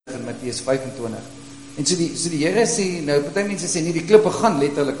in Matteus 25. En so die Here sê, nou party mense sê nie, die klippe gaan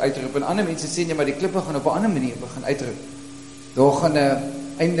letterlik uitroep, en ander mense sê, nee, maar die klippe gaan op 'n ander manier begin uitroep. Daar gaan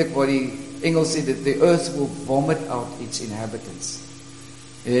eintlik waar die Engels sê, that the earth will vomit out its inhabitants.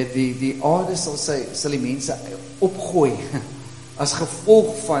 Die aarde sal die mense opgooi, as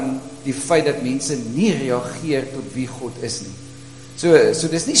gevolg van die feit dat mense nie reageer tot wie God is nie. So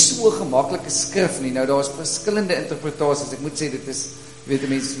dis nie so 'n gemaklike skrif nie. Nou daar is verskillende interpretasies. Ek moet sê dit is, weet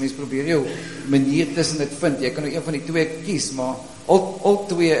mense probeer jou manier tussen dit vind. Jy kan nou een van die twee kies, maar al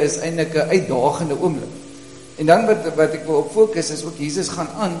twee is eintlik 'n uitdagende oomblik. En dan wat ek wil op fokus is ook Jesus gaan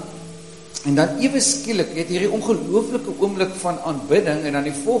aan. En dan ewe skielik het hierdie ongelooflike oomblik van aanbidding, en dan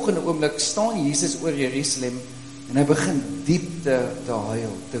die volgende oomblik staan Jesus oor Jerusalem en hy begin diep te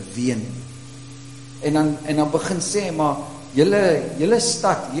huil, te ween. En dan begin sê, maar julle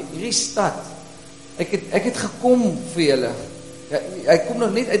stad, hierdie stad, ek het gekom vir julle. Ja, hy kom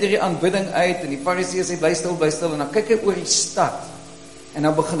nog net uit hierdie aanbidding uit, en die Fariseërs sê, bly stil, en dan kyk hy oor die stad, en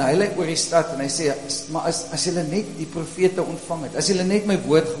dan begin hy oor die stad, en hy sê, maar as julle net die profete ontvang het, as julle net my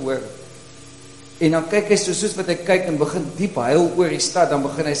woord gehoor het, en dan kyk hy soos wat hy kyk, en begin diep huil oor die stad, dan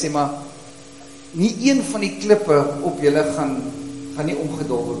begin hy sê, maar nie een van die klippe op julle gaan nie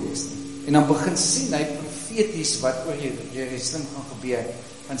omgedolwe wees nie. En dan begin sien hy profeties wat oor Jerusalem gaan gebeur.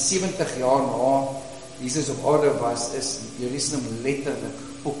 Van 70 jaar na Jesus op aarde was, is Jerusalem letterlik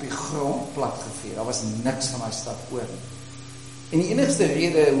op die grond platgevee. Daar was niks van die stad oor. En die enigste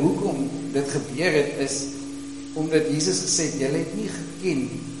rede hoekom dit gebeur het, is omdat Jesus gesê het, julle het nie geken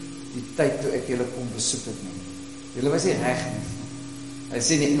die tyd toe ek julle kom besoek het nie. Julle was nie reg nie. Hy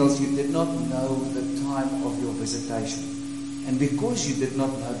sê in die Engels, you did not know the time of your visitation. And because you did not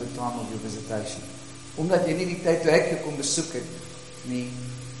know the time of your visitation, omdat jy nie die tyd toe ek jou kom besoek het nie,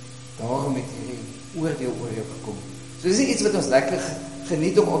 daarom het hierdie oordeel oor jou gekom. So dis nie iets wat ons lekker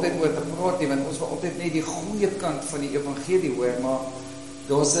geniet om altyd oor te praat nie, want ons wil altyd net die goeie kant van die evangelie hoor, maar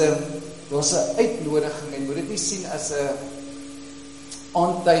daar's 'n uitnodiging, en moet dit nie sien as 'n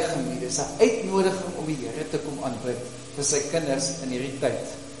aantuiging nie, dis 'n uitnodiging om die Here te kom aanbid vir sy kinders in hierdie tyd.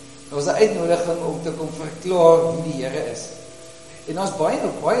 Daar's 'n uitnodiging om te kom verklaar wie die Here is. En daar's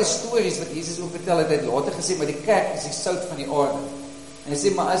baie stories wat Jesus ook vertel het. Hy het later gesê, maar die kerk is die sout van die aarde. En hy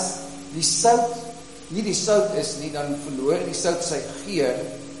sê, maar as die sout nie die sout is nie, dan verloor die sout sy geur,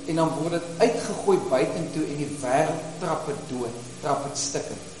 en dan word dit uitgegooi buitentoe, en die wêreld trap het dood, trap het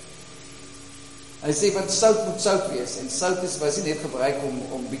stukke. Hy sê, want sout moet sout wees, en sout was nie net gebruik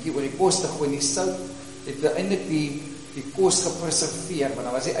om bietjie oor die kos te gooi, nie sout het eintlik die kos gepreserveer, want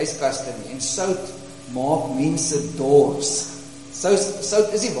daar was nie yskaste nie, en sout maak mense dors.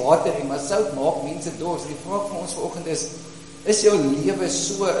 Sout is nie water nie, maar sout maak mense dors. Die vraag van ons vanoggend is jou lewe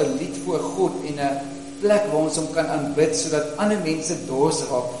so 'n lied voor God, en 'n plek waar ons hom kan aanbid, sodat ander mense dors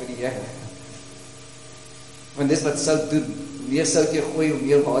raak vir die Here? Want dis wat sout doen. Hoe meer sout jy gooi, hoe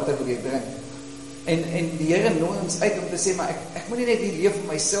meer water wil jy drink. En die Here nooi ons uit om te sê, maar ek moet nie net hier leef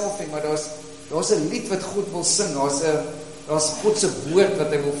vir myself nie, maar daar's 'n lied wat God wil sing, daar's God se woord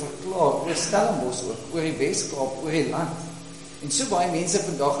wat hy wil verklaar, oor Stellenbosch ook, oor die Weskaap, oor die land. En so baie mense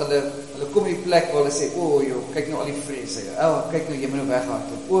vandag, hulle kom in die plek waar hulle sê, joh, kyk nou al die vrese, kyk nou, jy moet nou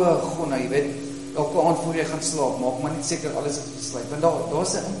weghardloop, gonna, jy weet, elke aand voor jy gaan slaap, maak maar net seker alles is gesluit, want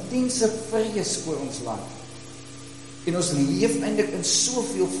daar's 'n intense vrees oor ons land. En ons leef eintlik in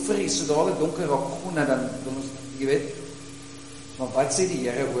soveel vrees, so dadelik donker raak, gonna, dan ons, jy weet, maar wat sê die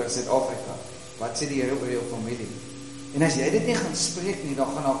Here oor Suid-Afrika? Wat sê die Here oor jou familie? En as jy dit nie gaan spreek nie, dan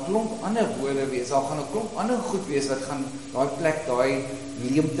gaan daar 'n klomp ander woorde wees, daar gaan 'n klomp ander goed wees wat gaan daai plek, daai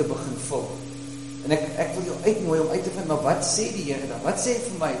leemte begin vul. En ek wil jou uitnooi om uit te vind, maar wat sê die Here dan? Wat sê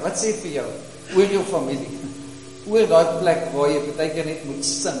vir my? Wat sê vir jou? Oor jou familie? Oor daai plek waar jy partykeer net moet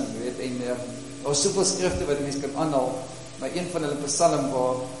sing, jy weet, en daar is soveel skrifte wat mense kan aanhaal, maar een van hulle Psalm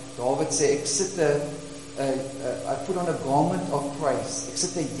waar Dawid sê, ek sit I put on a garment of praise, ek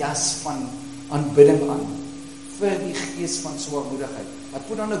sit 'n jas van aanbidding aan, vir die gees van swaarmoedigheid. I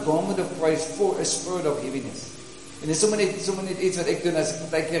put on a garment of praise for a spirit of heaviness. En dit is sommer net iets wat ek doen, as ek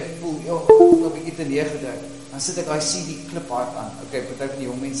partykeer voel, ek 'n bietjie te neergedruk, dan sit ek daai CD kliphard aan. Okay, party van die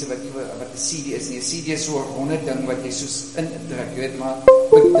jong mense wat 'n CD is nie, 'n CD is so 'n ronde ding wat jy soos indruk, jy weet, maar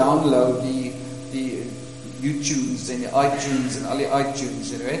ek download die YouTunes en die iTunes en al die iTunes,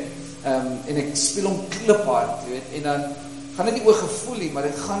 jy weet, en ek speel hom kliphard, jy weet, en dan gaan dit nie oor gevoel nie, maar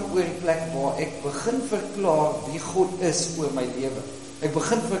dit gaan oor die plek waar ek begin verklaar wie God is oor my lewe. Ek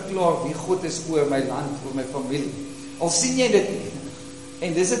begin verklaar wie God is oor my land, oor my familie. Al sien jy dit nie.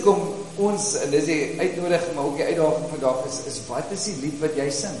 En dis ek om ons, en dis die uitnodiging, maar ook die uitdaging vandag is wat is die lied wat jy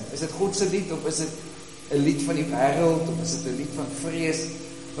sing? Is dit God se lied, of is dit 'n lied van die wêreld, of is dit 'n lied van vrees?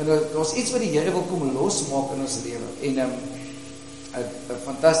 want daar's iets wat die Here wil kom losmaak in ons lewe. En 'n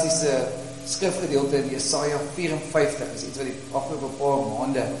fantastiese skrifgedeelte in Jesaja 54 is iets wat die afgelope paar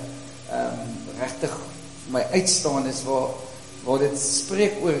maande regtig vir my uitstaan is, waar dit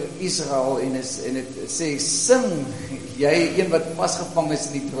spreek oor Israel en dit sê, sing, jy een wat vasgevang is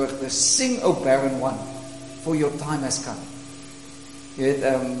in die droogte, sing, O barren one, for your time has come. Jy weet,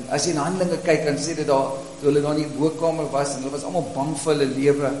 as jy in Handelinge kyk, dan sê dit daar, toe hulle daar in die boekkamer was, en hulle was allemaal bang vir hulle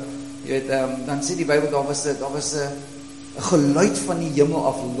lewe, jy weet, dan sê die Bybel, daar was 'n geluid van die hemel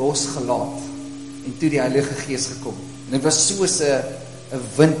af losgelaat, en toe die Heilige Gees gekom, en dit was soos 'n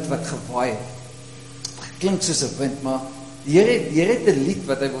wind wat gewaai het, klink soos 'n wind, maar die Here het 'n lied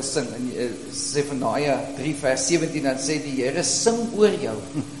wat hy wil sing, en sê Jesaja 3 vers 17, dan sê die Here sing oor jou,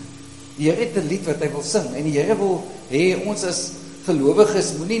 die Here het 'n lied wat hy wil sing, en die Here wil hê ons as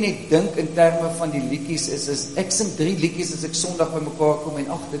gelowiges moenie net dink in terme van die liedjies ek sing 3 liedjies as ek Sondag by mekaar kom en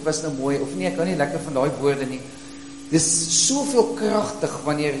ag, dit was nou mooi, of nee, ek hou nie lekker van daai woorde nie. Dis soveel kragtig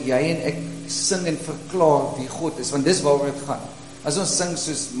wanneer jy en ek sing en verklaar wie God is, want dis waaroor dit gaan. As ons sing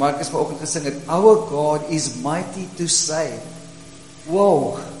soos Marcus vanoggend gesing het, Our God is mighty to save.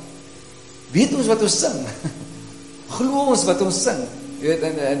 Wow. Weet ons wat ons sing? Glo ons wat ons sing? Jy weet,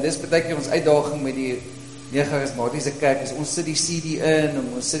 en dis baie keer ons uitdaging met die charismatiese kerk, is ons sit die CD in,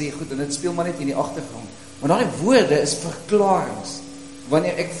 en ons sit die goed, en dit speel maar net in die agtergrond. Maar daai woorde is verklarings,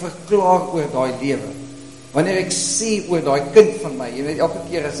 wanneer ek verklaar oor daai lewe, wanneer ek sê oor daai kind van my, jy weet, elke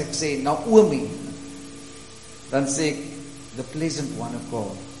keer as ek sê, Naomi, dan sê ek, the pleasant one of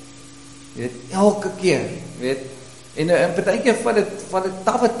God, jy weet, elke keer, jy weet, en baie keer van dit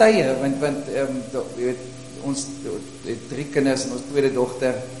tawwe tye, want jy weet, ons het 3 kinders, en ons tweede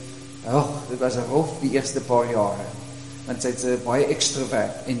dogter, dit was 'n rof die eerste paar jare, want sy het 'n baie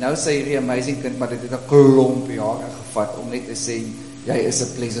extrovert, en nou sê hierdie amazing kind, maar dit het 'n klomp jare gevat, om net te sê, jy is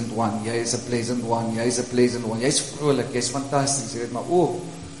 'n pleasant one, jy is 'n pleasant one, jy is 'n pleasant one, jy is vrolik, jy is fantasties, jy weet, maar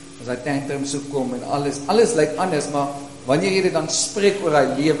as hy tantrum so kom, en alles lyk anders, maar wanneer jy dit dan spreek oor hy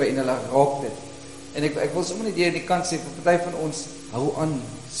lewe, en hulle raak dit, en ek wil sommer net hier in die kant sê, vir party van ons, hou aan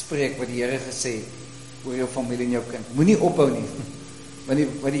spreek, wat die Here gesê, oor jou familie en jou kind, moenie ophou nie,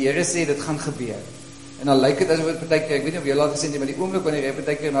 wat die Here sê, dit gaan gebeur. En dan lyk dit asof dit baie keer, ek weet nie of jy al gesê nie, maar die oomblik wanneer jy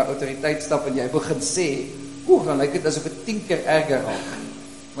baie keer na autoriteit stap en jy begin sê, dan lyk dit asof dit 10 keer erger raak.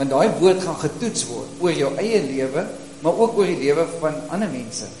 Want daai woord gaan getoets word oor jou eie lewe, maar ook oor die lewe van ander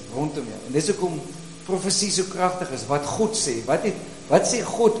mense rondom jou. En dis hoekom profesie so kragtig is, wat God sê. Wat sê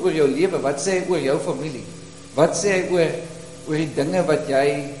God oor jou lewe? Wat sê hy oor jou familie? Wat sê hy oor die dinge wat jy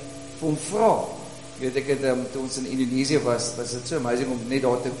vir hom vra? Jy weet, ek het, toe ons in Indonesië was dit so amazing om net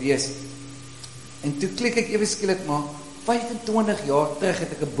daar te wees. En toe klik ek ewe skielik, maar 25 jaar terug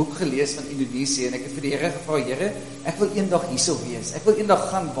het ek 'n boek gelees van Indonesië, en ek het vir die Here gevra, Here, ek wil eendag hierso wees, ek wil eendag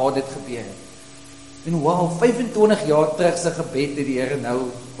gaan waar dit gebeur het. En wow, 25 jaar terug se gebed het die Here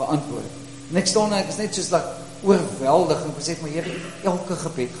nou beantwoord. En ek staan en ek is net soos like, oorweldig, en ek besef, maar Here, elke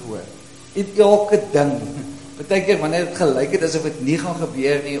gebed gehoor, en elke ding, baie keer wanneer het gelyk het asof dit nie gaan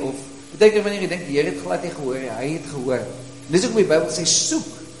gebeur nie, of baie keer wanneer jy dink, die Here het glad nie gehoor, hy het gehoor. En dis ook my Bybel sê, soek,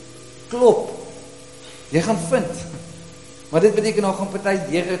 klop, jy gaan vind. Maar dit beteken, nou gaan party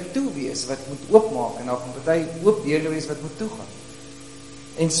deure toe wees, wat moet oopmaak, en nou gaan party oop deure wees, wat moet toegaan.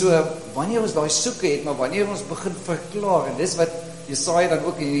 En so, wanneer ons daai soeke het, maar wanneer ons begin verklaar, en dis wat Jesaja dan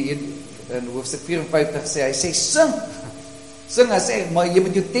ook in hoofstuk 54 sê, hy sê, sing, hy sê, maar jy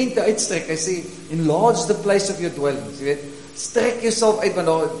moet jou tente uitstrek, hy sê, enlarge the place of your dwellings, jy weet, strek jouself uit,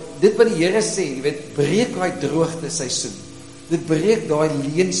 want dit wat die Here sê, jy weet, breek daai droogte seisoen, dit breek daai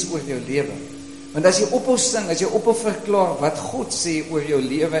leuns oor jou lewe, want as jy ophou sing, as jy ophou verklaar, wat God sê oor jou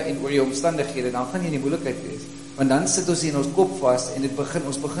lewe en oor jou omstandighede, dan gaan jy in die moeilikheid wees, want dan sit ons hier in ons kop vas, en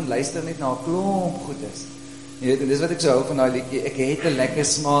ons begin luister net na 'n klomp goedes, jy weet, en dis wat ek so hou van daai liedjie, ek het 'n lekker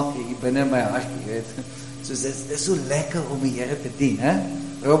smaak hier binne my hart, jy weet, so dit is so lekker om die Here te dien, hè?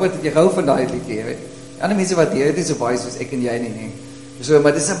 Robert, jy hou van daai liedjie, jy weet, ander mense wat dit is so baie soos ek en jy nie, so,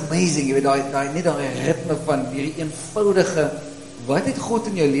 maar dit is amazing, jy weet, net daai ritme van hierdie eenvoudige, wat het God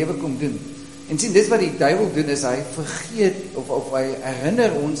in jou lewe kom doen? En sien, dit wat die duiwel doen, is hy vergeet, of hy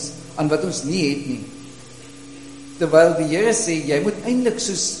herinner ons aan wat ons nie het nie. Terwyl die Here sê, jy moet eintlik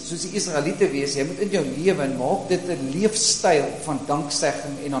soos die Israeliete wees, jy moet in jou lewe, en maak dit 'n leefstyl van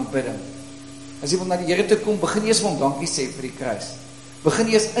danksegging en aanbidding. As jy wil na die Here toe kom, begin eers vir hom dankie sê vir die kruis. Begin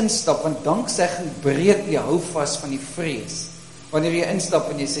eers instap, want danksegging breek die houvas van die vrees. Wanneer jy instap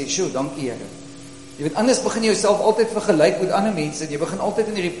en jy sê, "Sjoe, dankie Here." Jy weet, anders begin jy jouself altyd vergelyk met ander mense, en jy begin altyd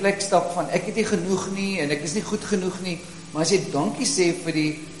in hierdie plek stap van, ek het nie genoeg nie, en ek is nie goed genoeg nie, maar as jy dankie sê vir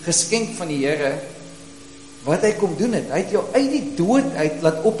die geskenk van die Here, wat hy kom doen het. Hy het jou uit die dood uit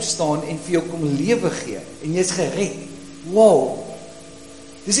laat opstaan en vir jou kom lewe gee. En jy is gered. Wow!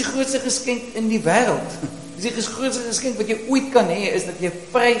 Dis die grootste geskenk in die wêreld. Dis die grootste geskenk wat jy ooit kan hê, is dat jy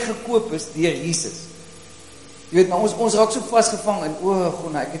vrygekoop is deur Jesus. Jy weet, maar ons raak so vasgevang in,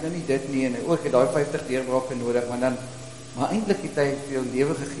 ek het nou nie dit nie, en ek het daai 50 deurbrake nodig, maar eintlik het hy vir jou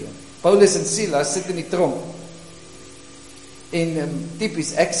lewe gegee. Paulus en Sias sit in die tronk. En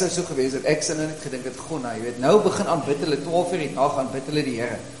typies, ek sou so gewees het, ek sou nou net gedink het, jy weet, nou begin aanbid hulle, 12 uur die dag aanbid hulle die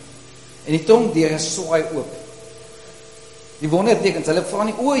Here. En die tronkdeure swaai oop. Die wondertekens, hulle vra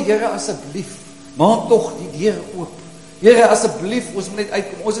nie, Here asseblief, maak tog die deur oop. Here asseblief, ons moet net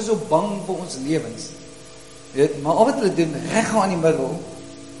uitkom, ons is so bang vir ons lewens. Weet, maar al wat hulle doen, reg aan die middel,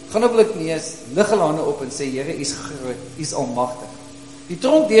 gaan op hulle knieë, lig hulle hande op en sê, Here, U is groot, U is almagtig. Die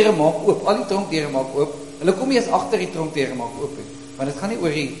tronkdeure maak oop, al die tronkdeure maak oop, hulle kom nie eens agter die tronkdeure maak oop nie, want dit gaan nie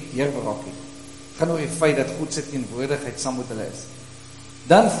oor die deurbraak nie. Dit gaan oor die feit dat God se teenwoordigheid saam met hulle is.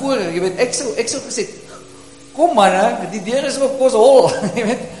 Dan voor, jy weet, ek sou gesê, kom manne, die deur is op ons hol, jy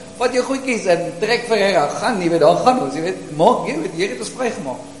weet, vat jou goedjies en trek vir Here, gaan, jy weet, daar gaan ons, jy weet, maak, jy weet, Here het ons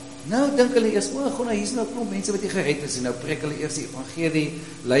vrygemaak. Nou dink hulle eers, hier is nou klomp mense wat nie gered is, en nou preek hulle eers die evangelie,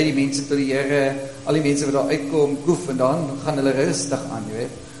 lei die mense tot die Here, al die mense wat daar uitkom, koef, en dan gaan hulle rustig aan, jy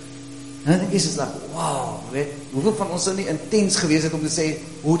weet. Nou dink jy soos, wow, weet, hoeveel van ons sou nie intens gewees het om te sê,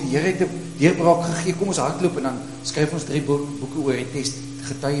 die Here het 'n deurbraak gegee, kom ons hardloop, en dan skryf ons 3 boeke oor die test,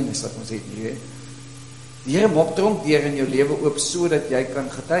 getuienis wat ons het, jy weet. Die Here maak tronkdeure in jou lewe oop, sodat jy kan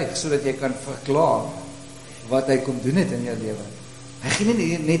getuig, sodat jy kan verklaar, wat hy kom doen het in jou lewe. Hy gee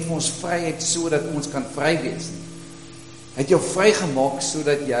nie net vir ons vryheid sodat ons kan vry wees nie. Hy het jou vrygemaak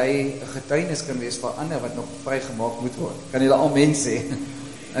sodat jy 'n getuienis kan wees vir ander wat nog vrygemaak moet word. Kan julle amen sê?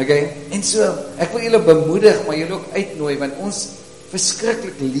 Okay? En so, ek wil julle bemoedig, maar julle ook uitnooi, want ons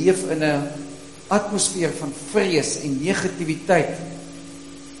verskriklik leef in 'n atmosfeer van vrees en negativiteit.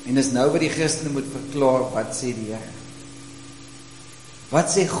 En dis nou wat die Christene moet verklaar, wat sê die Here? Wat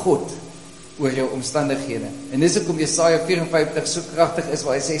sê God oor jou omstandighede? En dis hoekom Jesaja 54 so kragtig is,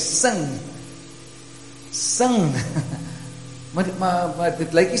 waar hy sê, sing. maar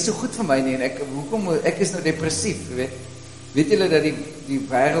dit lyk nie so goed vir my nie, en ek is nou depressief, weet julle dat die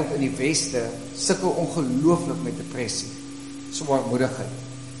wêreld in die weste sukkel ongelooflik met depressie, swaarmoedigheid.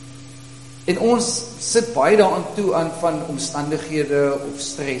 En ons sit baie daaraan toe aan van omstandighede of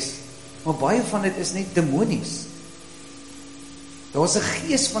stres, maar baie van dit is net demonies. Daar is 'n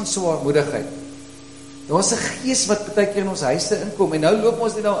gees van swaarmoedigheid. Daar is 'n gees wat baie keer in ons huise inkom, en nou loop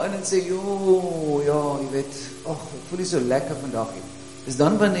ons net daar in en sê, jy weet, ek voel nie so lekker vandag nie. Dis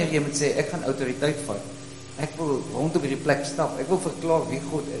dan wanneer jy moet sê, ek gaan autoriteit vat. Ek wil rondom hierdie plek stap. Ek wil verklaar wie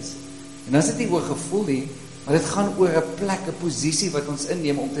God is. En dan is dit nie oor gevoel nie, maar dit gaan oor 'n plek, 'n posisie wat ons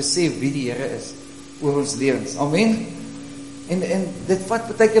inneem om te sê wie die Here is oor ons lewens. Amen. En dit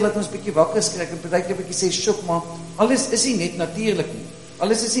vat baie keer dat ons bietjie wakker skrik en baie keer bietjie sê, "Sjok, maar alles is nie net natuurlik nie.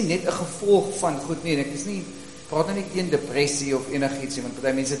 Alles is nie net 'n gevolg van goed nie." En ek is nie praat nou nie teen depressie of enigiets nie, want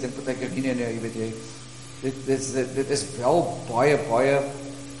baie mense dink baie keer nee, jy weet jy. Dit is wel baie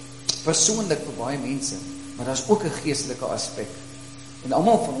persoonlik vir baie mense, maar daar's ook 'n geestelike aspek. En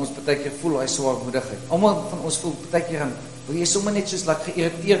almal van ons baie keer voel daai swaarmoedigheid. Almal van ons voel baie keer dan wil jy sommer net soos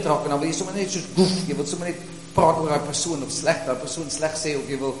geïrriteerd raak, en dan wil jy sommer net soos jy wil sommer net praat oor daai persoon of daai persoon sleg sê, of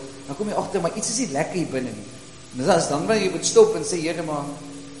jy wil, dan kom jy agter, maar iets is nie lekker hier binne nie. En dis dan wanneer jy moet stop en sê, Here, maar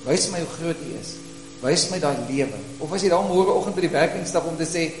wys my hoe groot U is. Wys my daai lewe. Of as jy dan môreoggend by die werk instap om te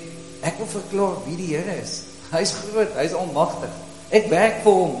sê, ek wil verklaar wie die Here is. Hy is groot, hy is almagtig. Ek werk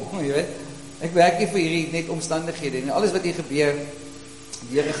vir hom, jy weet. Ek werk nie vir hierdie net omstandighede en alles wat hier gebeur,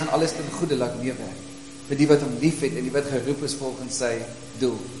 die Here gaan alles ten goeie laat meewerk vir die wat hom liefhet en die wat geroep is volgens sy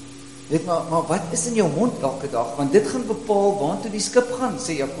doel. Weet maar wat is in jou mond elke dag? Want dit gaan bepaal waartoe die skip gaan,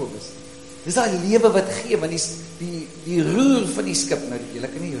 sê Jakobus. Dis daai lewe wat gee, want die roer van die skip, nou jy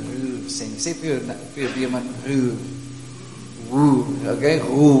kan nie roer sê nie. Sê vir jou weerman roer. Roer, okay?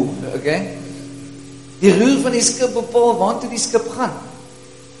 Roer, okay? Die roer van die skip bepaal waartoe die skip gaan.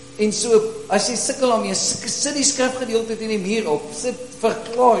 En so, as jy sukkel daarmee, sit die skrifgedeelte teen die muur op, sit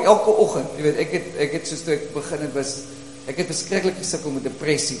verklaar elke oggend. Jy weet, ek het soos toe ek begin het was, ek het verskriklik gesukkel met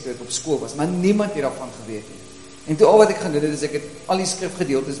depressie toe ek op skool was, maar niemand het daarvan geweet nie. En toe al wat ek gaan doen het, is ek het al die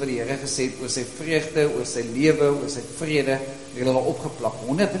skrifgedeeltes wat die Here gesê het oor sy vreugde, oor sy lewe, oor sy vrede, ek het hulle opgeplak,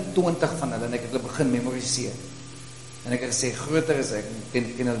 120 van hulle, en ek het hulle begin memoriseer. En ek het gesê, groter is ek, ken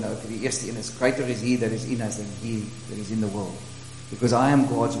hulle nou, die eerste een is, greater is He that is in us than He that is in the world. Because I am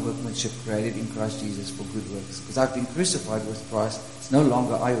God's workmanship created in Christ Jesus for good works. Because I've been crucified with Christ, it's no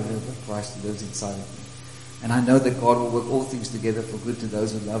longer I who live, but Christ who lives inside of me. And I know that God will work all things together for good to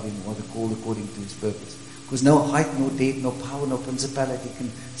those who love Him, or are called according to His purpose. Because no height, no depth, no power, no principality can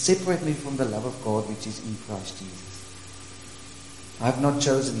separate me from the love of God which is in Christ Jesus. I have not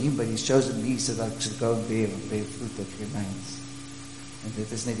chosen him, but he's chosen me so that I should go and bear fruit that remains. En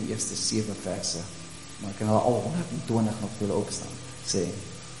dit is net die eerste 7 verse. Maar ek kan al 120 nog vir julle opstaan, sê.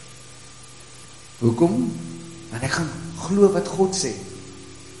 Hoekom? Want ek gaan glo wat God sê.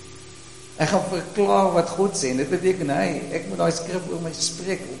 Ek gaan verklaar wat God sê. En dit beteken, ek moet daai skrif oor my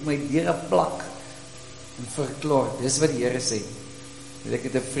spreek, op my deure plak, en verklaar. Dis wat die Here sê. Ek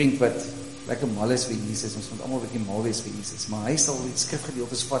het 'n vriend wat lekker mal is vir Jesus, ons moet almal 'n bietjie mal wees vir Jesus, maar hy sal die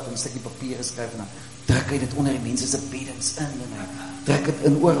skrifgedeeltes vat en 'n stukkie papier skryf en dan druk hy dit onder die mense se beddens in en hy druk dit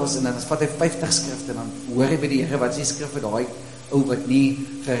in oral en dan vat hy 50 skrifte en dan hoor hy by die Here wat is die skrif vir daai ou wat nie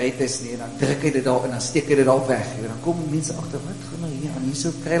gered is nie en dan druk hy dit daar en dan steek hy dit daar weg en dan kom mense agter, wat gaan nou hier aan,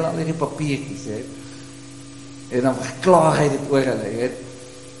 hierso kry hulle al hierdie papiertjies, en dan verklaar hy dit oor hulle,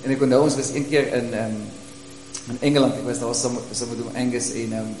 en ek onthou ons was een keer in Engeland, ek was daar saam met Angus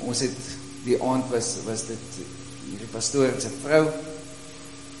en ons het die aand was dit hierdie pastoor en sy vrou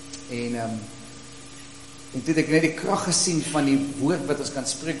en toe het ek net die krag gesien van die woord wat ons kan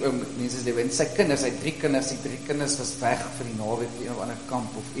spreek oor mense se lewe en sy kinders, hy het 3 kinders, die 3 kinders was weg vir die naweek by een of ander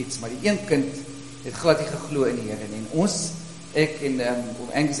kamp of iets, maar die een kind het glad nie geglo in die Here nie en ek en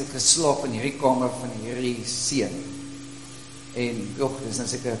Angus het geslaap in hierdie kamer van hierdie seun en dis nou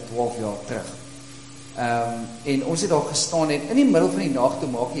seker 12 jaar terug. En ons het daar gestaan en in die middel van die nag toe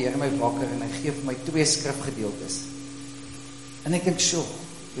maak die Here my wakker en hy gee vir my 2 skrifgedeeltes. En ek dink, sjoe,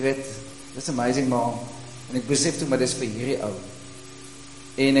 jy weet, dis amazing maar, en ek besef toe, maar dis vir hierdie ou.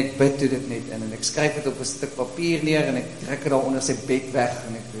 En ek bid toe dit net in en ek skryf dit op 'n stuk papier neer en ek trek dit daar onder sy bed weg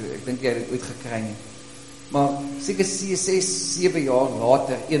en ek dink jy het dit ooit gekry nie. Maar seker 6, 7 jaar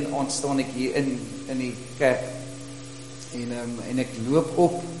later, een aand staan ek hier in die kerk en ek loop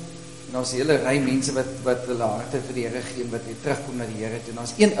op en daar's 'n hele ry mense wat hulle harte vir die Here gee en wat weer terugkom na die Here toe. En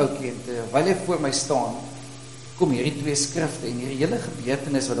daar's een ouetjie en terwyl hy voor my staan, kom hierdie 2 skrifte en hierdie hele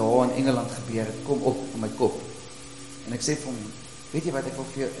gebeurtenis wat daar in Engeland gebeur het, kom op in my kop. En ek sê vir hom, weet jy wat ek wil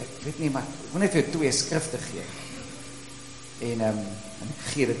vir jou, ek weet nie, maar ek wil net vir jou 2 skrifte gee. En ek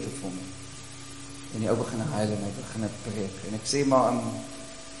gee dit vir hom. En die ou begin huil en hy begin preek. En ek sê maar,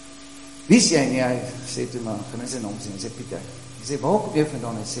 wie is jy? Nee, hy sê toe maar, gaan hy sy naam sê, hy sê Pieter. Hy sê, waar kom jy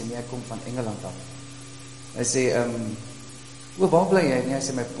vandaan? Hy sê, nee, ek kom van Engeland af. Hy sê, waar bly jy? Nee, hy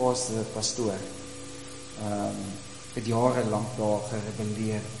sê, my pa is pastoor. Het jare lang daar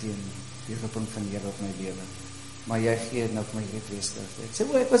gerebelleer teen die roeping van die Here op my lewe. Maar jy gee nou vir my hierdie 2 skrifte. Ek sê,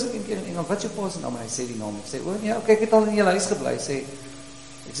 ek was ook een keer in Engeland, wat is jou pa se naam? En hy sê die naam. Ek sê, nee, ek het al in jou huis gebly.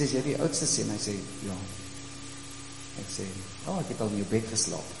 Ek sê, jy die oudste seun? Hy sê, ja. Ek sê, ek het al in jou bed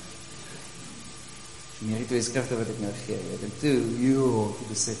geslaap. En hierdie 2 skrifte wat ek nou gee, en toe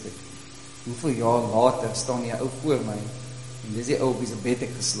besef ek, hoeveel jaar later staan die ou voor my, en dis die ou op die bed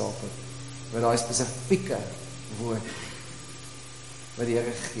ek geslaap het, wat daai spesifieke woord, wat die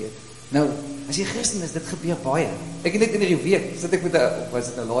Here gegee het. Nou, as jy Christen is, dit gebeur baie. Ek het net in hierdie week, was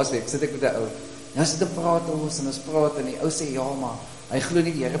dit nou laas week, sit ek met 'n ou, nou sit ek praat ons, en ons praat, en die ou sê, ja, maar, hy glo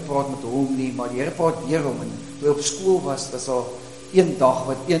nie die Here praat met hom nie, maar die Here praat deur hom, en toe op skool was al een dag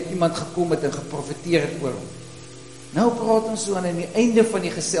wat iemand gekom het en geprofeteer het oor hom. Nou praat ons so aan die einde van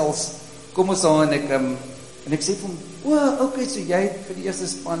die gesels, kom ons aan en ek sê vir hom, okay, so jy het vir die eerste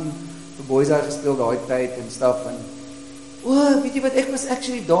span vir boys daar gespeel daai tyd en stuff en weet jy wat, ek was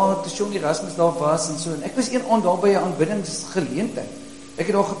actually daar toe Sean Erasmus daar was en so en ek was een aand daar by 'n aanbiddingsgeleentheid. Ek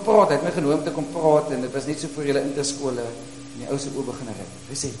het daar gepraat, hy het my genooi om te kom praat en dit was net so vir julle interskole en die ou se oë begin rig.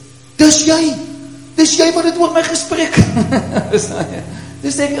 Hy sê, Dis jy wat het oor my gespreek.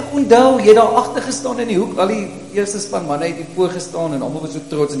 Dis ek onthou, jy daar agter gestaan in die hoek, al die eerste span manne het hier voor gestaan en almal was so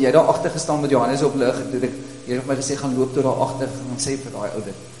trots en jy daar agter gestaan met Johannes op lig en toe ek Here het my gesê gaan loop tot daar agter en sê vir daai ou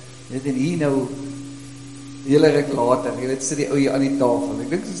dit. Jy weet en hier nou hele ruk later, jy weet sit die ou hier aan die tafel. Ek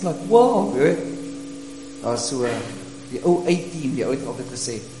dink soos like, wow, jy weet. Daar so die ou A-team, die ou het altyd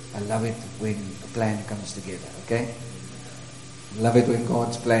gesê, I love it when a plan comes together, okay? I love it when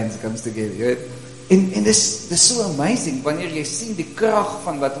God's plans comes together, jy weet. En dis so amazing, wanneer jy sien die krag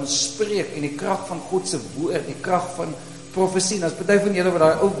van wat ons spreek, en die krag van God se woord, die krag van profesie, en as party van julle wat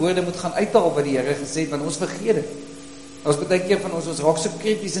daai ou woorde moet gaan uithaal wat die Here gesê het, want ons vergeet dit. Ons baie keer van ons raak so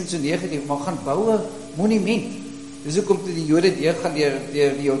krities en so negatief, maar gaan bou 'n monument. Dis hoekom toe die Jode gaan deur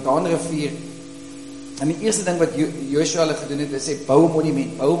die Jordaanrivier, en die eerste ding wat Joshua hulle gedoen het, is sê, bou 'n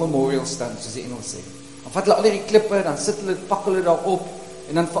monument, bou 'n memorial stone, soos die Engels sê. Dan vat hulle al die klippe, dan sit hulle, pak hulle daarop,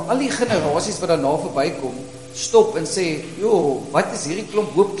 en dan vir al die generasies wat daarna verbykom, stop en sê, joh, wat is hierdie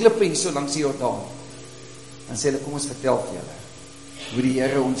klomp hoop klippe hier so langs die Jordaan? Dan sê hulle, kom ons vertel vir julle, hoe die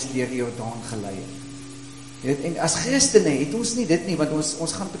Here ons deur die Jordaan gelei het. En as Christene het ons nie dit nie, want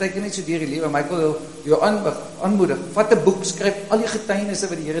ons gaan partykeer net so deur die lewe, maar ek wil jou aanmoedig, vat 'n boek, skryf al die getuienisse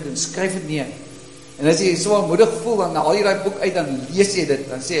wat die Here doen, skryf dit neer. En as jy so aanmoedig voel, dan haal jy daai boek uit, dan lees jy dit,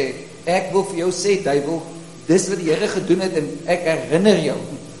 dan sê jy, ek wil vir jou sê, duiwel, dis wat die Here gedoen het, en ek herinner jou,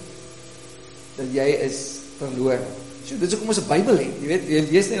 dat jy is verloor. So, dis ook om ons 'n Bybel het, jy weet, jy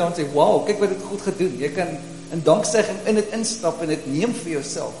lees net dan sê, wow, kyk wat het goed gedoen, jy kan in danksegging in dit instap, en dit neem vir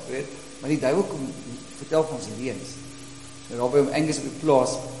jouself, weet, maar die duiwel kom, vertel van ons leuns. En daar by hom Angus op die plaas,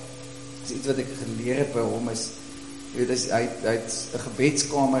 is iets wat ek geleer het by hom is, jy weet, hy het 'n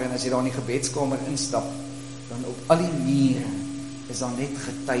gebedskamer, en as jy daar in die gebedskamer instap, dan op al die mure is daar net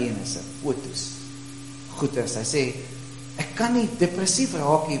getuienisse, foto's, goeders. Hy sê, ek kan nie depressief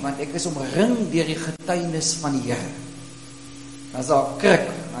raak nie, want ek is omring deur die getuienis van die Here. Dan is daar 'n krik,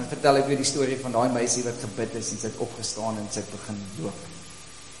 dan vertel ek weer die storie van daai meisie wat gebid is, en sy het opgestaan, en sy het begin loop,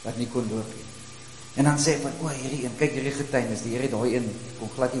 wat nie kon loop nie. En dan sê ek van, hierdie een, kyk hierdie getuienis, die Here het daai een, kon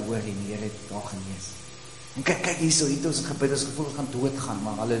glad nie hoor nie, die Here het daar genees. En kyk hierso, het ons gebid, ons gevoel ons gaan doodgaan,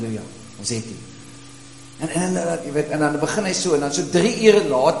 maar halleluja, ons het nie. Jy weet, en dan begin hy so, en dan so 3 ure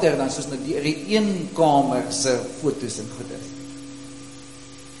later, dan soos nou die een kamer se foto's en goeders.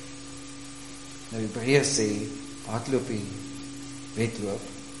 Nou die Hebreë sê, hardloop die wedloop,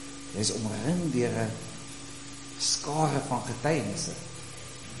 jy is omring deur 'n skare van getuienisse.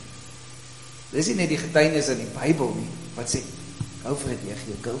 Dis nie net die getuienisse in die Bybel nie, wat sê, go for it,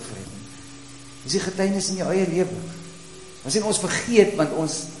 go for it. Dis die getuienis in jou eie lewe. As ons vergeet, want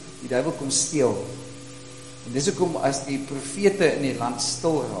die duiwel kom steel. En dis hoekom as die profete in die land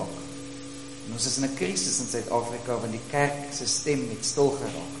stil raak, en ons is in 'n krisis in Suid-Afrika, want die kerk se stem het stil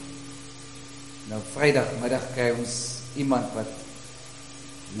geraak. Nou Vrydagmiddag kry ons iemand wat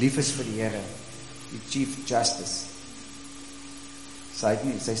lief is vir die Here, die Chief Justice.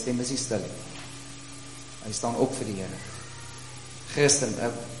 Sy stem is nie stil nie. Hy staan op vir die Here. Christen,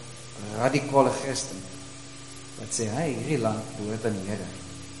 'n radikale Christen, wat sê, hierdie land behoort aan die Here.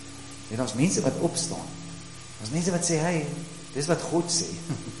 En ons mense wat opstaan, ons mense wat sê, dis wat God sê.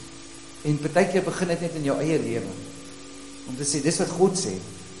 En partykeer begin dit net in jou eie lewe, om te sê, dis wat God sê.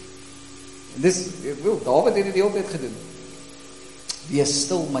 En dis, Dawid het dit die hele tyd gedoen. Wees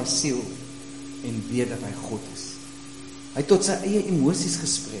stil my siel, en weet dat hy God is. Hy het tot sy eie emosies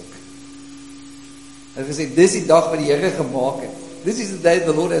gespreek. Hy het gesê, dis die dag wat die Here gemaak het. This is the day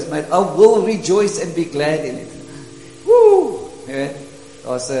the Lord has made. I will rejoice and be glad in it. Woo! Ja,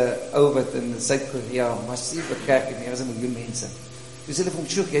 daar's 'n ou wat in Suid-Korea, massiewe kerk en meer as 1 miljoen mense. Dis hulle van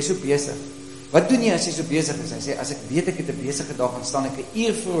Sjoeg, jy's so besig. Wat doen jy as jy so besig is? Hy sê, as ek weet ek het 'n besige dag, dan staan ek 1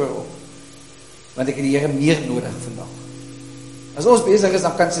 uur vroeër op, want ek het die Here meer nodig vandag. As ons besig is,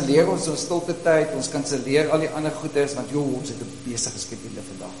 dan kanselleer ons ons stilte tyd, ons kanselleer al die ander goeders, want ons het 'n besige skedule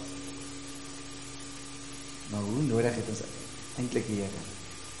vandag. Maar hoe nodig het ons eintlik die Here?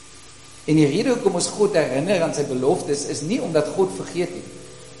 En die rede hoekom ons God herinner aan sy beloftes, is nie omdat God vergeet nie.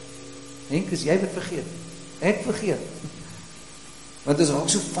 Dink as jy het vergeet. Ek vergeet. Want ons raak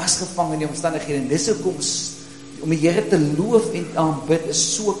so vasgevang in die omstandighede, en dis hoekom om die Here te loof en aanbid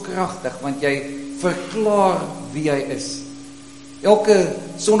is so kragtig, want jy verklaar wie hy is. Elke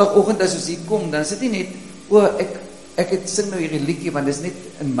Sondagoggend as ons hier kom, dan is dit nie net, ek het sing nou hierdie liedjie, want dis net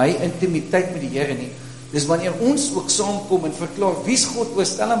in my intimiteit met die Here nie. Dis wanneer ons ook saamkom en verklaar, wie's God oor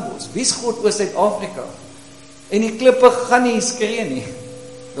Stellenbosch, wie's God oor Suid-Afrika, en die klippe gaan nie skree nie.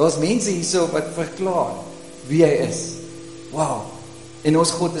 Daar's mense hierso wat verklaar wie hy is. Wow, en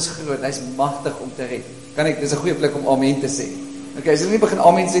ons God is groot, hy's magtig om te red. Dis 'n goeie plek om amen te sê. Okay, as jy nie begin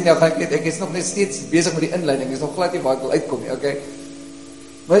amen sê, nou gaan ek is nog net steeds besig met die inleiding, ek is nog glad nie waar ek wil uitkom nie, okay.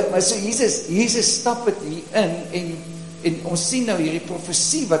 Maar so Jesus stap het hier in, en ons sien nou hierdie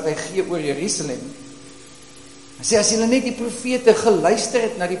profesie wat hy gee oor Jerusalem. Hy sê, as julle net die profete geluister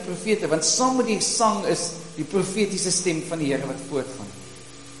het na die profete, want saam met die sang is die profetiese stem van die Here wat voortgaan.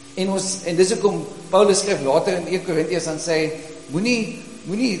 En dis hoekom Paulus skryf later in 1 Korintiërs, dan sê hy,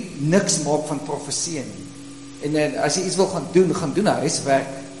 moenie niks maak van profesie nie. En as jy iets wil gaan doen 'n huiswerk.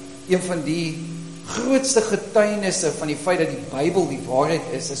 Een van die grootste getuienisse van die feit dat die Bybel die waarheid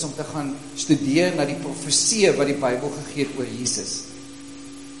is om te gaan studeer na die profeseë wat die Bybel gegee het oor Jesus.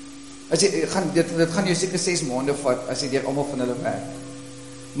 As jy dit gaan jou seker 6 maande vat, as jy deur almal van hulle werk.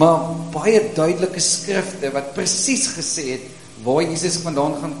 Maar baie duidelike skrifte wat presies gesê het, waar Jesus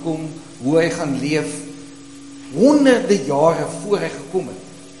vandaan gaan kom, hoe hy gaan leef, honderde jare voor hy gekom het.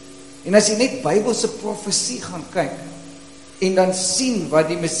 En as jy net Bybelse profesie gaan kyk, en dan sien wat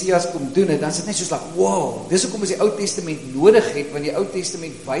die Messias kom doen, dan is dit net soos like, wow, dis hoekom ons die Ou Testament nodig het, want die Ou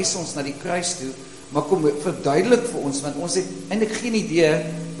Testament wys ons na die kruis toe, maar kom verduidelik vir ons, want ons het eintlik geen idee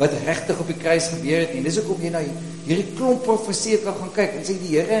wat regtig op die kruis gebeur het nie. Dis hoekom jy na hierdie klomp profeseë kan gaan kyk en sê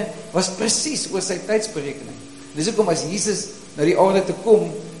die Here was presies oor sy tydsberekening. Dis hoekom as Jesus na die aarde toe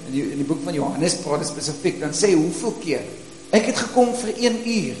kom, in die boek van Johannes praat spesifiek, dan sê hoeveel keer? Ek het gekom vir 1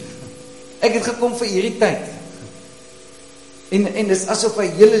 uur. Ek het gekom vir hierdie tyd. En dis asof hy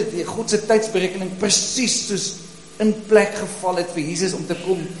die God se tydsberekening presies soos in plek geval het vir Jesus om te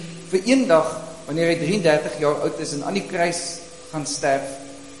kom vir een dag, wanneer hy 33 jaar oud is en aan die kruis gaan sterf,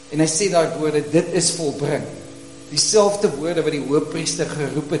 en hy sê daar woorde, dit is volbring. Dieselfde woorde wat die hoëpriester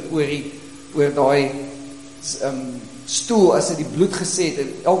geroep het oor daai stoel, as hy die bloed gesê het,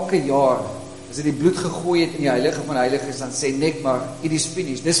 elke jaar, as hy die bloed gegooi het in die heilige van heiliges, dan sê net maar, it is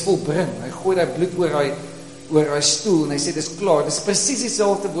finished, dis volbring. Hy gooi die bloed oor hy stoel, en hy sê, dis klaar, dis presies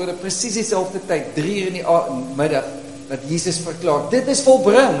dieselfde woorde, presies dieselfde tyd, 3 uur in die middag, dat Jesus verklaar, dit is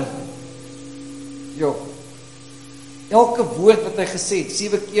volbring. Jo, elke woord wat hy gesê het,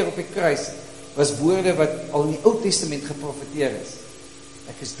 7 keer op die kruis, was woorde wat al in die Ou Testament geprofeteer is.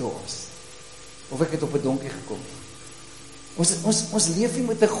 Ek is dors, of ek het op 'n donkie gekom. Ons leef nie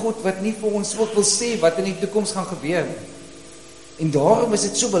met 'n God wat nie vir ons ook wil sê wat in die toekoms gaan gebeur. En daarom is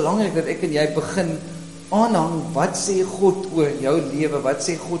dit so belangrik dat ek en jy begin aanhang, wat sê God oor jou lewe, wat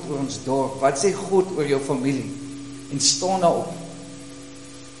sê God oor ons dorp, wat sê God oor jou familie, en staan daarop.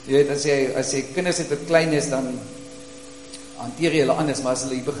 Jy weet, as jy kinders het wat klein is, dan hanteer jy hulle anders, maar as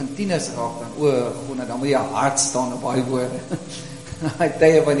hulle begin tieners raak, dan moet jy hard staan op baie woorde. Hy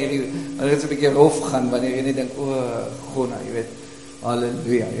tye wanneer het so 'n bietjie rof gaan, wanneer jy net dink, jy weet,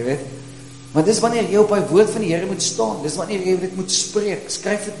 halleluja, jy weet. Maar dis wanneer jy op die woord van die Here moet staan, dis wanneer jy dit moet spreek,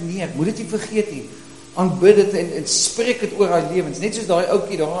 skryf dit neer, moet dit nie vergeet nie, aanbid dit en spreek dit oor haar lewens, net soos daai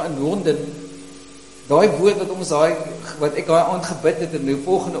ouetjie daar in Londen, daai woord wat ek daai aand gebid het, en die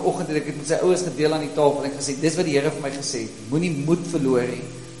volgende oggend het ek dit met sy ouers gedeel aan die tafel, en ek gesê, dis wat die Here vir my gesê het, moenie moed verloor nie,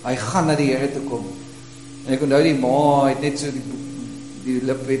 hy gaan na die Here toe kom. En ek onthou die ma het net so, die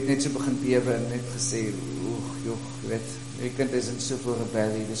lip het net so begin bewe, en net gesê, joh, weet, die kind is in soveel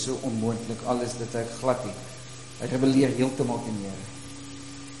rebellie, dit is so onmoontlik, alles dit ek glad nie, hy rebelleer heeltemal teen die Here.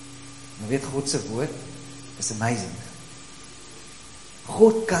 Maar weet, God se woord is amazing.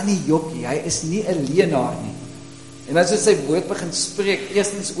 God kan nie jokkie, hy is nie 'n leienaar nie. En as jy sy woord begin spreek,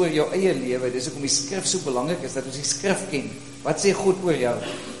 eerstens oor jou eie lewe, dis hoekom die skrif so belangrik is, dat ons die skrif ken. Wat sê God oor jou?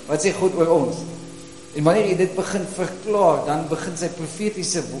 Wat sê God oor ons? En wanneer jy dit begin verklaar, dan begin sy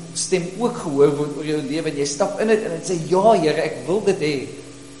profetiese stem ook gehoor word oor jou lewe, en jy stap in dit en sê, ja Here, ek wil dit hê.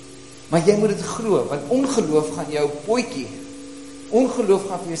 Maar jy moet dit glo, want ongeloof gaan jou potjie. Ongeloof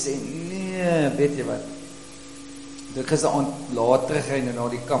gaan vir jou sê, nee, weet jy wat? Ek gister laat terugry na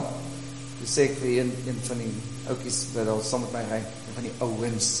die kamp. Toe sê ek vir een van die oukies wat al saam met my ry, een van die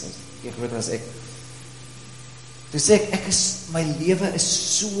ouwens, ek groter as ek. Toe sê ek my lewe is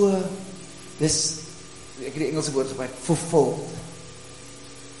so, ek het die Engelse woord gebruik, fulfilled.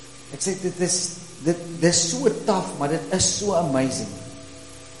 Ek sê, dit is so tough, maar dit is so amazing.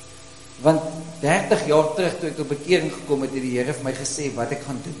 Want 30 jaar terug, toe ek op bekering gekom het, het die Here vir my gesê, wat ek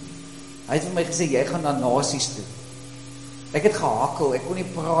gaan doen. Hy het vir my gesê, jy gaan na nasies toe. Ek het gehakel, ek kon nie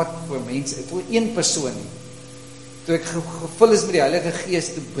praat vir mense, ek wil een persoon nie. Toe ek gevul is met die Heilige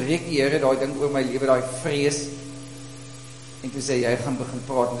Gees, toe breek die Here daai ding oor my lewe, daai vrees, en toe sê, jy gaan begin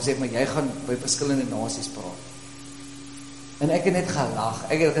praat, en toe sê ek, maar jy gaan by verskillende nasies praat. En ek het net gelag,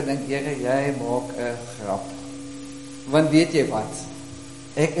 ek het gedink, Here, jy maak 'n grap. Want weet jy wat?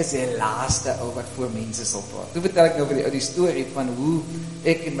 Ek is die laaste ou wat voor mense sal praat. Toe vertel ek nou vir die storie van hoe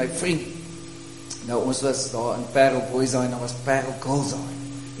ek en my vriend, nou ons was daar in Parel Boyseye, en daar was Parel Girlseye.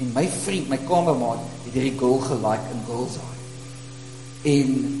 En my vriend, my kamermaat, het hierdie girl gelike in Girlseye. En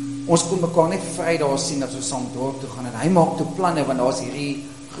ons kon mekaar net vry daar sien, as ons saam dorp toe gaan, en hy maak toe planne, want daar is hierdie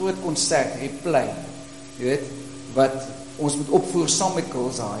groot konsert, hierdie play, jy weet, wat ons moet opvoer saam met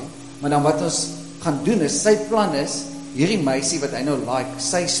Girlseye, maar dan wat ons gaan doen is, sy plan is, hierdie meisie wat hy nou like,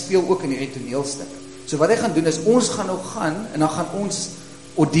 sy speel ook in hierdie toneelstuk. So wat hy gaan doen is, ons gaan nou gaan, en dan gaan ons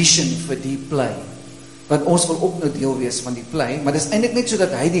audition vir die play, want ons wil ook nou deel wees van die play, maar dis eintlik net so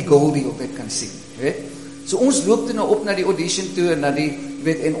dat hy die Goldie op het kan sien, weet? So ons loop toe nou op na die audition toe, en na die,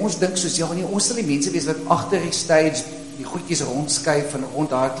 weet, en ons dink soos, ja nee, ons sal die mense wees wat agter die stage, die goedjies rondskuif, en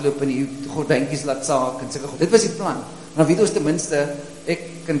rondhardloop, en die gordijntjies laat saak, en sulke goed, dit was die plan, maar weet ons ten minste, ek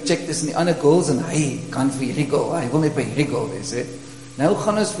kan check tussen die ander girls, en hy kan vir hierdie girl, hy wil net by hierdie girl wees, he. Nou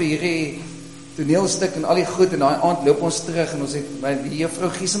gaan ons vir hierdie toneelstuk, en al die goed, en daai aand loop ons terug, en ons het, die juffrou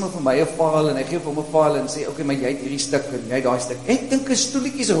gee sommer vir my 'n faal, en hy gee vir hom 'n faal, en sê, okay, maar jy het hierdie stuk, en jy daai stuk, ek dink 'n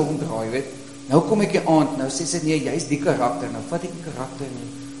stoeltjies ronddraai, weet, nou kom ek die aand, nou sê sy, nee, jy is die karakter, nou vat ek die karakter, en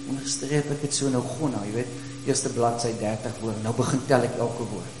onderstreep ek het so, nou gewoon, nou, jy weet, eerste bladsy 30 woorde, nou begin tel ek elke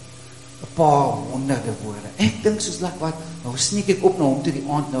woord. 'n Paar honderde woorde. Ek dink soos wat, nou sneek ek op na hom toe die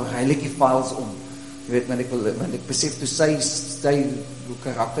aand, nou ruil ek die files om. Jy weet, want ek besef toe sy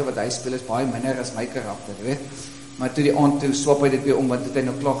karakter wat hy speel is baie minder as my karakter, jy weet. Maar toe die aand toe swap hy dit weer om, want toe het hy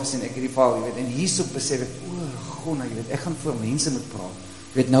nou klaar gesien, ek het die file, jy weet, en hierso besef ek, gonna, jy weet, ek gaan voor mense moet praat.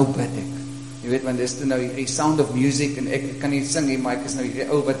 Jy weet, nou bid ek. Jy weet, want dis toe nou die Sound of Music, en ek kan nie sing nie, maar ek is nou die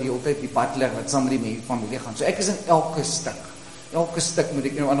ou wat die altyd die butler, wat saam met die familie gaan. So ek is in elke stuk moet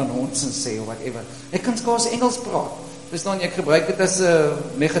ek nou aan 'n nonsens sê, of whatever. Ek kan skaars Engels praat. Verstaan jy, ek gebruik dit as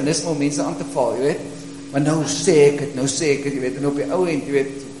 'n meganisme om mense aan te val, jy weet. Maar nou sê ek het, jy weet, en op die ou end, jy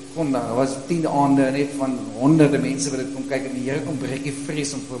weet, daar was 10 aande net van honderde mense wat dit kom kyk, en die Here kom breek die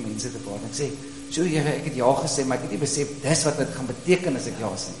vrees om voor mense te praat. Ek sê, so Here, ek het ja gesê, maar ek het nie besef, dis wat dit gaan beteken as ek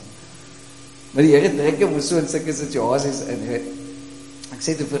ja sê. Maar die Here trek jou om so in sulke situasies in, weet. Ek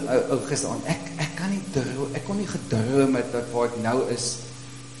sê toe vir gisteraan, ek kon nie gedroom het dat waar ek nou is,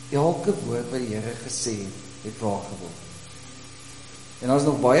 elke woord wat die Here gesê het waar geword. En daar is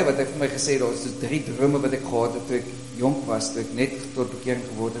nog baie wat hy vir my gesê, daar is dus 3 drome wat ek gehad het toe ek jonk was, toe ek net tot bekering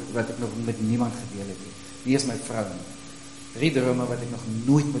geword het, wat ek nog met niemand gedeel het. Nie eens my vrou nie. 3 drome wat ek nog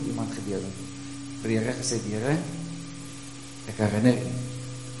nooit met iemand gedeel het. Vir die Here gesê, Here, ek herinner nie.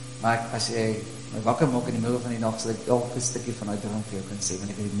 Maar as jy my wakker maak in die middel van die nag, sal ek elke stukkie van die droom vir jou kan sê, want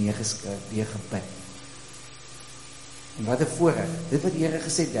ek het dit meegeskryf, weer gebid. En wat 'n voorreg, dit wat die Here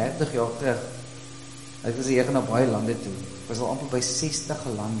gesê 30 jaar terug, hy het gesê, jy gaan na baie lande toe. Ek was al amper by 60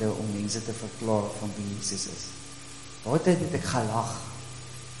 lande om mense te verklaar van wie Jesus is. Daai tyd het ek gelag.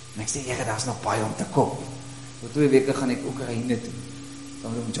 En ek sê, Here, daar's nog baie om te kom. Oor 2 weke gaan ek Oekraïne toe.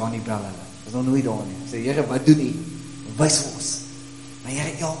 Dan moet Johnny bel hulle. Is nog nooit daar nie. Ek sê, Here, wat doen U? Wys vir ons. Maar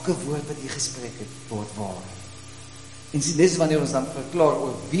Here, elke woord wat U gespreek het, word waar. En sien, dis wanneer ons dan verklaar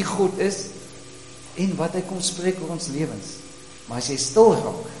oor wie God is en wat hy kom spreek oor ons lewens. Maar as jy stil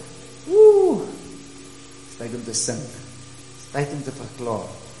raak, is tyd om te sing. Is tyd om te verklaar.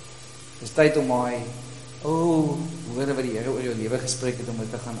 Is tyd om woorde wat die Here oor jou lewe gespreek het, om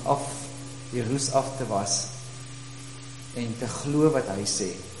dit te gaan die roes af te was en te glo wat hy sê.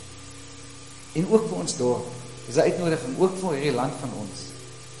 En ook vir ons dorp. Dis 'n uitnodiging ook vir hierdie land van ons.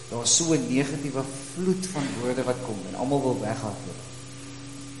 Daar is so 'n negatiewe vloed van woorde wat kom en almal wil weghardloop.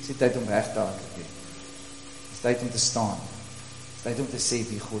 Dis nie tyd om weg te hardloop nie. Dis tyd om te staan. Dis tyd om te sê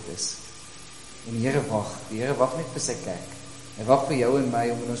wie God is. En die Here wag net vir sy kerk. Hy wag vir jou en my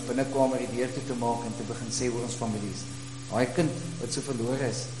om in ons binnekamer die deur toe te maak en te begin sê oor ons families. Daai kind wat so verlore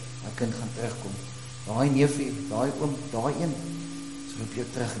is, daai kind gaan terugkom. Daai neefie, daai oom, daai een, so roep jou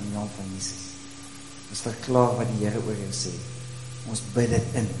terug in die naam van Jesus. Ons verklaar wat die Here oor jou sê. Ons bid dit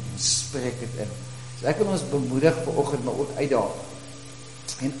in, ons spreek dit in. So ek wil ons bemoedig vanoggend, maar ook uitdaag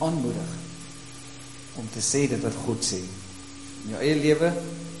en aanmoedig om te sê dit wat God sê. In jou eie lewe,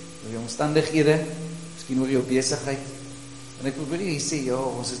 oor jou omstandighede, miskien oor jou besigheid. En ek probeer hier sê, ja,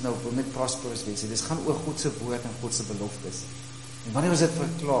 ons is nou met prosperous wees. Dit gaan oor God se woord en God se beloftes. En wanneer ons dit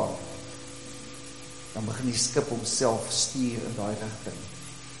verklaar, dan begin die skip homself stuur in daai rigting.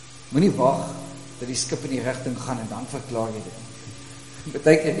 Moenie wag dat die skip in die rigting gaan en dan verklaar jy dit.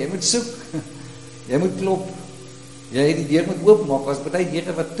 Partykeer, jy moet soek, jy moet klop, jy die deur moet oopmaak, as party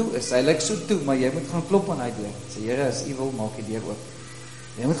deure wat toe is, hy lyk so toe, maar jy moet gaan klop aan hy deur. Sê, Here, as U wil, maak die deur oop.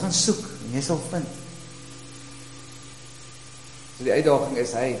 Jy moet gaan soek, en jy sal vind. So die uitdaging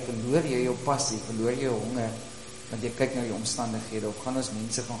is, verloor jy jou passie, verloor jy jou honger, want jy kyk na jou omstandighede, of gaan ons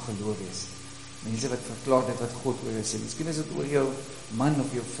mense van geloof wees, mense wat verklaar dit wat God oor jou sê, miskien is dit oor jou man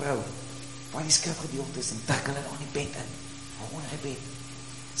of jou vrou, waar die skrifgedeeltes, en druk hulle daar in die bed in, onder die bed,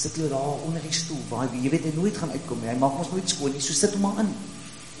 sit hulle daar onder die stoel, waar jy weet hy nooit gaan uitkom, hy mag ons nooit skoon, so sit hom maar in,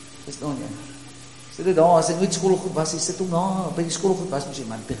 verstaan jy, sit hy daar, as hy nooit skoolgoed was, hy sit hom daar, by die skoolgoed was, moet jy,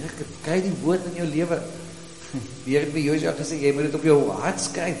 man, druk, kry die woord in jou lewe, die Here het by Josua gesê, jy moet dit op jou hart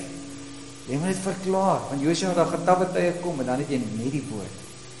skryf, jy moet dit verklaar, want Josua, daar gaan tawe tye kom, en dan het jy net die woord,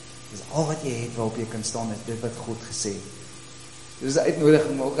 dis al wat jy het, waarop jy kan staan, is dit wat God gesê, dis 'n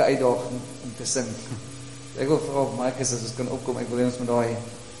uitnodiging, maar ook 'n uitdaging om te sing, ek wil vra of Marcus, as ons kan opkom, ek wil hê ons met daai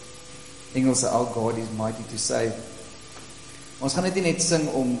Engelse, Our God is mighty to save, ons gaan net sing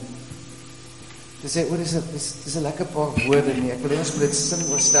om te sê, dis 'n lekker paar woorde nie, ek wil hê ons moet dit sing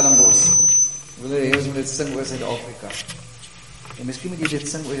oor Stellenbosch, ek wil hê ons moet dit sing oor Suid-Afrika, en miskien moet jy dit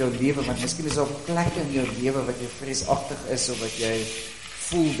sing oor jou lewe, want miskien is daar plekke in jou lewe wat jy vreesagtig is, of wat jy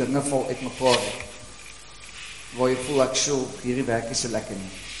voel, dinge val uit mekaar, waar jy voel, ek sure, hierdie werk is so lekker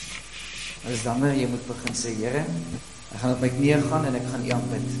nie, en is dan wanneer jy moet begin sê, Here, ek gaan op my knieë gaan, en ek gaan U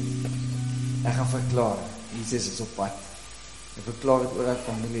aanbid, ek gaan verklaar, Jesus is op pad, Ek verklaar dit oor uit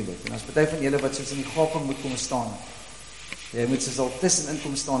familielid. En as party van julle wat soos in die gaping moet kom staan, jy moet soos al tussenin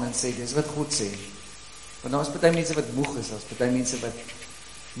kom staan en sê, dis wat God sê. Want daar is party mense wat moeg is, daar is party mense wat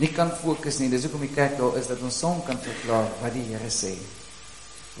nie kan fokus nie, dis ook om die kerk daar is, dat ons saam kan verklaar wat die Here sê,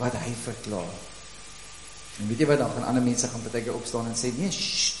 wat hy verklaar. En weet jy wat, dan gaan ander mense gaan partykeer opstaan en sê, nee,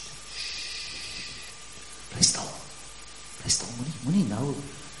 sst, bly stil, moenie nou,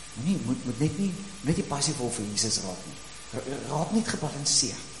 moet net nie passief vir Jesus raak nie, raak net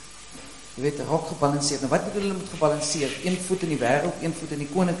gebalanceerd. Jy weet, raak gebalanceerd. Nou wat bedoel hulle met gebalanceerd? Een voet in die wêreld, een voet in die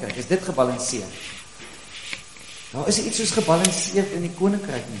koninkryk. Is dit gebalanceerd? Nou is iets soos gebalanceerd in die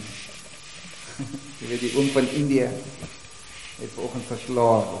koninkryk nie. Jy weet, die oom van Indië het vanoggend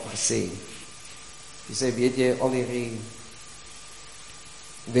verklaar of gesê. Hy sê, weet jy, al hierdie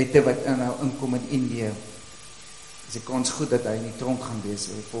wette wat nou inkom in Indië, is die kans goed dat hy in die tronk gaan wees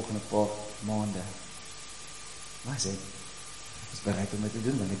oor die volgende paar maande. Maar hy sê, ek is bereid om dit te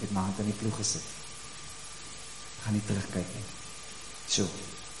doen, want ek het my hand aan die ploeg gesit. Ek gaan nie terugkyk nie. So,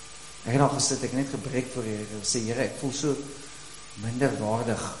 ek het al gesit, ek het net gebrek voor Here, ek sê, Here, ek voel so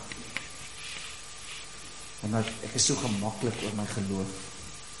minderwaardig, omdat ek is so gemaklik oor my geloof.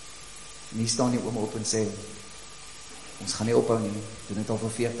 En hier staan die oom op en sê, ons gaan nie ophou nie, doen dit al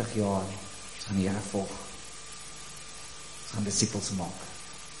vir 40 jaar, ons gaan die Here volg, ons gaan disciples maak.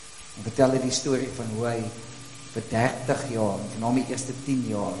 En vertel hy die storie van hoe hy vir 30 jaar, en na my eerste 10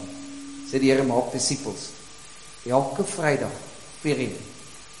 jaar, sê die Here maak disciples, elke Vrydag,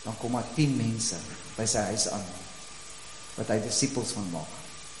 dan kom maar 10 mense by sy huis aan, wat hy disciples van maak,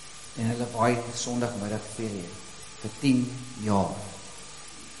 en hulle waai Sondagmiddag vir 10 jaar,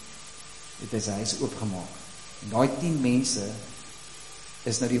 het hy sy huis oopgemaak, en daai 10 mense,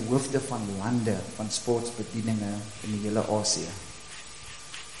 is nou die hoofde van lande, van sportsbedieninge, in die hele Asië,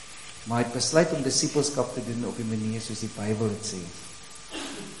 maar hy het besluit om discipelskap te doen op die manier soos die Bybel het sê.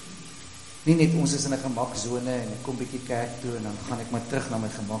 Nie net ons is in 'n gemakzone en ek kom bietjie kerk toe en dan gaan ek maar terug na my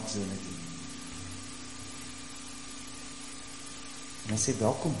gemakzone toe. En hy sê,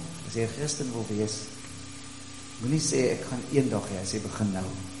 welkom, as jy 'n Christen wil wees, moenie sê ek gaan eendag, hy sê begin nou.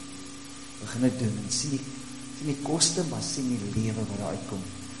 Begin dit doen en sien die koste, maar sien die lewe wat daar uitkom.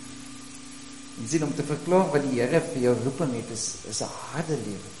 En sien om te verklaar wat die Here vir jou roeping het, is 'n harde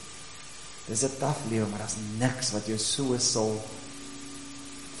lewe. Dis 'n taaf lewe, maar daar's niks wat jou so sal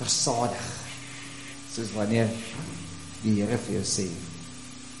versadig, soos wanneer die Here vir jou sê,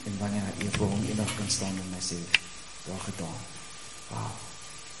 en wanneer hy vir hom eendag kan staan en my sê, wel gedaan, wow,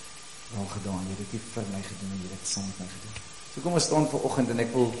 wel gedaan, jy het dit vir my gedoen, en jy het dit saam met my gedoen. So kom ons staan vanoggend, en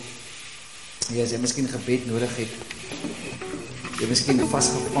ek wil, as jy miskien gebed nodig het, jy miskien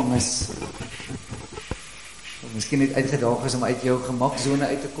vasgevang is, of miskien net uitgedaag is om uit jou gemakzone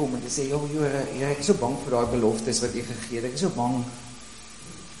uit te kom, en te sê, Here, ek is so bang vir daai beloftes wat jy gegee het, ek is so bang,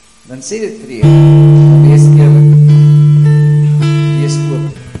 dan sê dit vir die Here, wees eerlik, wees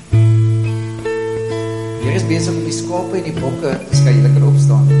oop. Die Here is besig om die skape en die bokke te skei, julle kan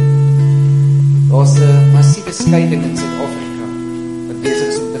opstaan. Daar's 'n massiewe skeiding in Suid-Afrika, wat besig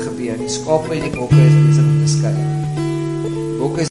is om te gebeur. Die skape en die bokke is besig om te skei. Die bokke is